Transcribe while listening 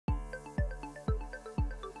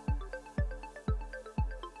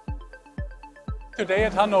Today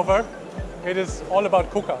at Hannover, it is all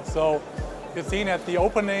about KUKA. So you've seen at the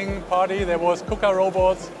opening party there was KUKA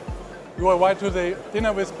robots. You were invited to the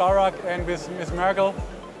dinner with Barack and with Ms. Merkel.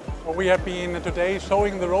 We have been today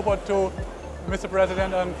showing the robot to Mr.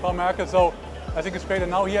 President and Frau Merkel. So I think it's great.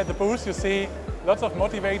 And now here at the booth you see lots of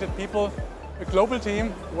motivated people, a global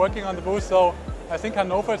team working on the booth. So I think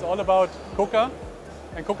Hannover is all about KUKA,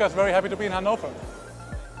 and KUKA is very happy to be in Hannover.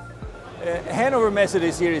 Hannover Messe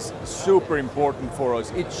this year is super important for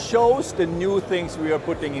us. It shows the new things we are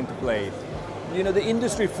putting into play. You know, the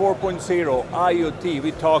Industry 4.0, IoT,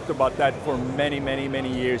 we talked about that for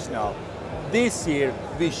many years now. This year,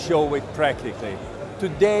 we show it practically.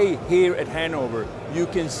 Today, here at Hannover, you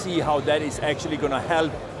can see how that is actually going to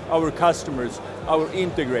help our customers, our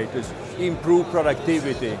integrators, improve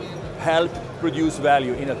productivity, help produce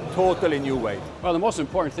value in a totally new way. Well, the most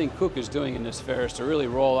important thing KUKA is doing in this fair is to really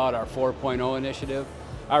roll out our 4.0 initiative.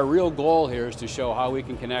 Our real goal here is to show how we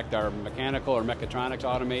can connect our mechanical or mechatronics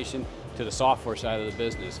automation to the software side of the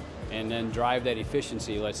business and then drive that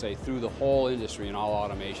efficiency, let's say, through the whole industry and all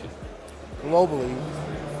automation. Globally,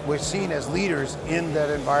 we're seen as leaders in that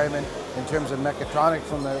environment in terms of mechatronics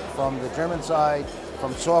from the German side,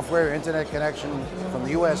 from software, internet connection from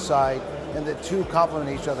the US side, and the two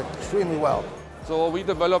complement each other extremely well. So we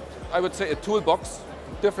developed, I would say, a toolbox,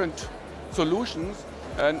 different solutions,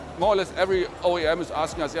 and more or less every OEM is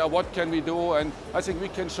asking us, yeah, what can we do? And I think we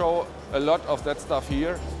can show a lot of that stuff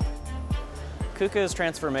here. KUKA's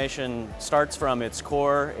transformation starts from its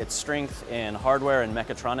core, its strength in hardware and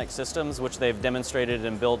mechatronic systems, which they've demonstrated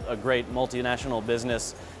and built a great multinational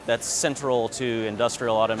business that's central to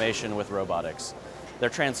industrial automation with robotics. They're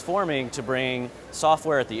transforming to bring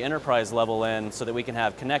software at the enterprise level in so that we can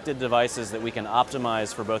have connected devices that we can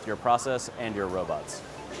optimize for both your process and your robots.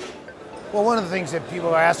 Well, one of the things that people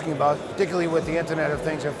are asking about, particularly with the Internet of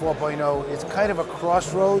Things at 4.0, it's kind of a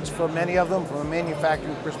crossroads for many of them from a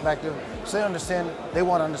manufacturing perspective. So they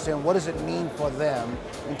want to understand what does it mean for them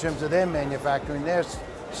in terms of their manufacturing, their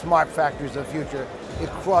smart factories of the future. It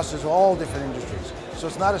crosses all different industries. So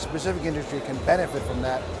it's not a specific industry that can benefit from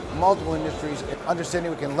that. Multiple industries,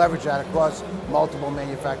 understanding we can leverage that across multiple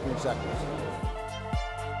manufacturing sectors.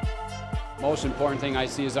 Most important thing I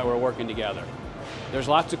see is that we're working together. There's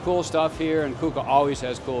lots of cool stuff here, and KUKA always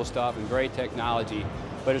has cool stuff and great technology,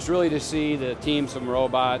 but it's really to see the teams from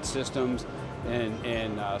robots, systems,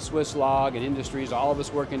 and Swiss Log and industries, all of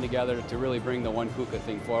us working together to really bring the one KUKA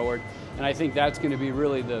thing forward. And I think that's going to be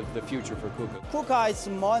really the future for KUKA. KUKA is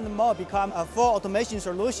more and more become a full automation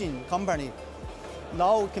solution company.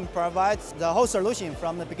 Now we can provide the whole solution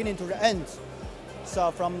from the beginning to the end.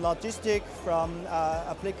 So from logistics, from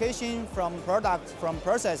application, from product, from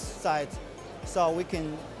process side. So we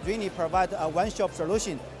can really provide a one-shop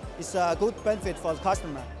solution. It's a good benefit for the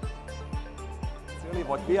customer. Really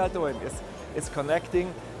what we are doing is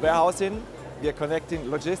connecting warehousing, we are connecting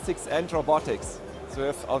logistics and robotics. So we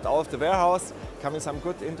have out of the warehouse coming some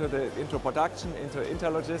good into production, into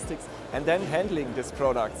interlogistics, and then handling these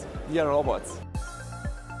products via robots.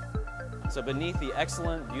 So beneath the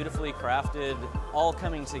excellent, beautifully crafted, all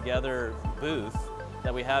coming together booth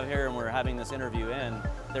that we have here and we're having this interview in,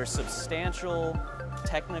 there's substantial,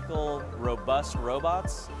 technical, robust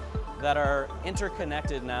robots that are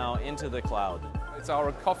interconnected now into the cloud. It's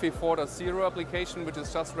our Coffee 4.0 application, which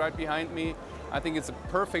is just right behind me. I think it's a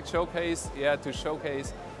perfect showcase, to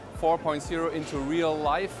showcase 4.0 into real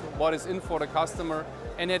life, what is in for the customer.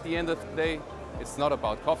 And at the end of the day, it's not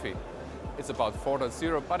about coffee. It's about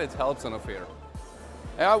 4.0, but it helps on a fair.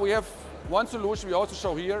 Yeah, we have one solution we also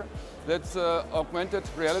show here. That's augmented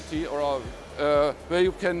reality, or where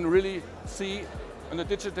you can really see in a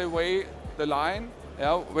digital way the line,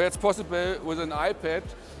 where it's possible with an iPad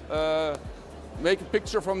make a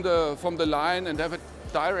picture from the line and have it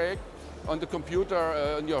direct on the computer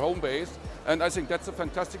on your home base. And I think that's a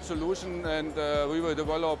fantastic solution, and we will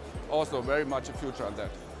develop also very much a future on that.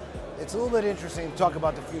 It's a little bit interesting to talk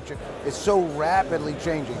about the future. It's so rapidly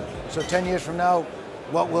changing. So 10 years from now,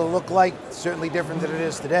 what will look like, certainly different than it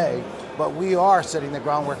is today, but we are setting the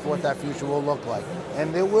groundwork for what that future will look like.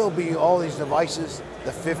 And there will be all these devices,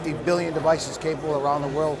 the 50 billion devices capable around the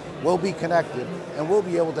world will be connected, and we'll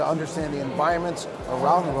be able to understand the environments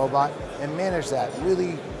around the robot and manage that.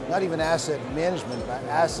 Really, not even asset management, but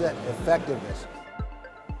asset effectiveness.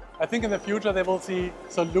 I think in the future they will see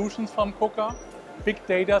solutions from KUKA, big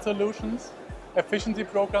data solutions, efficiency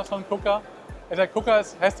programs from KUKA, and that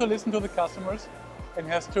KUKA has to listen to the customers and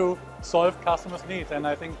has to solve customers' needs. And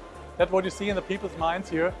I think that's what you see in the people's minds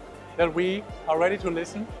here, that we are ready to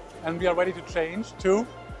listen and we are ready to change to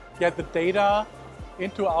get the data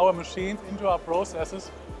into our machines, into our processes,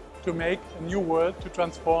 to make a new world, to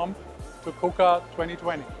transform to KUKA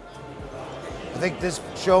 2020. I think this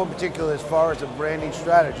show in particular, as far as a branding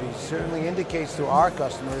strategy, certainly indicates to our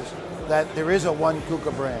customers that there is a one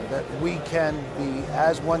KUKA brand, that we can be,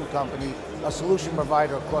 as one company, a solution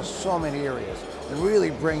provider across so many areas, and really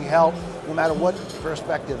bring help no matter what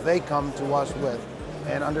perspective they come to us with,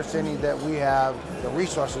 and understanding that we have the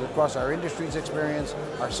resources across our industry's experience,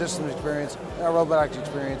 our systems experience, and our robotics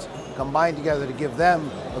experience combined together to give them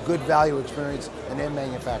a good value experience in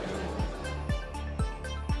manufacturing.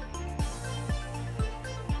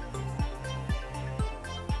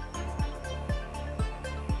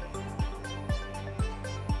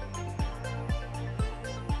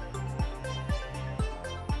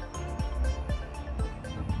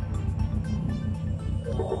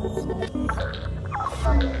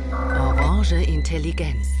 Orange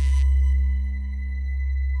Intelligenz.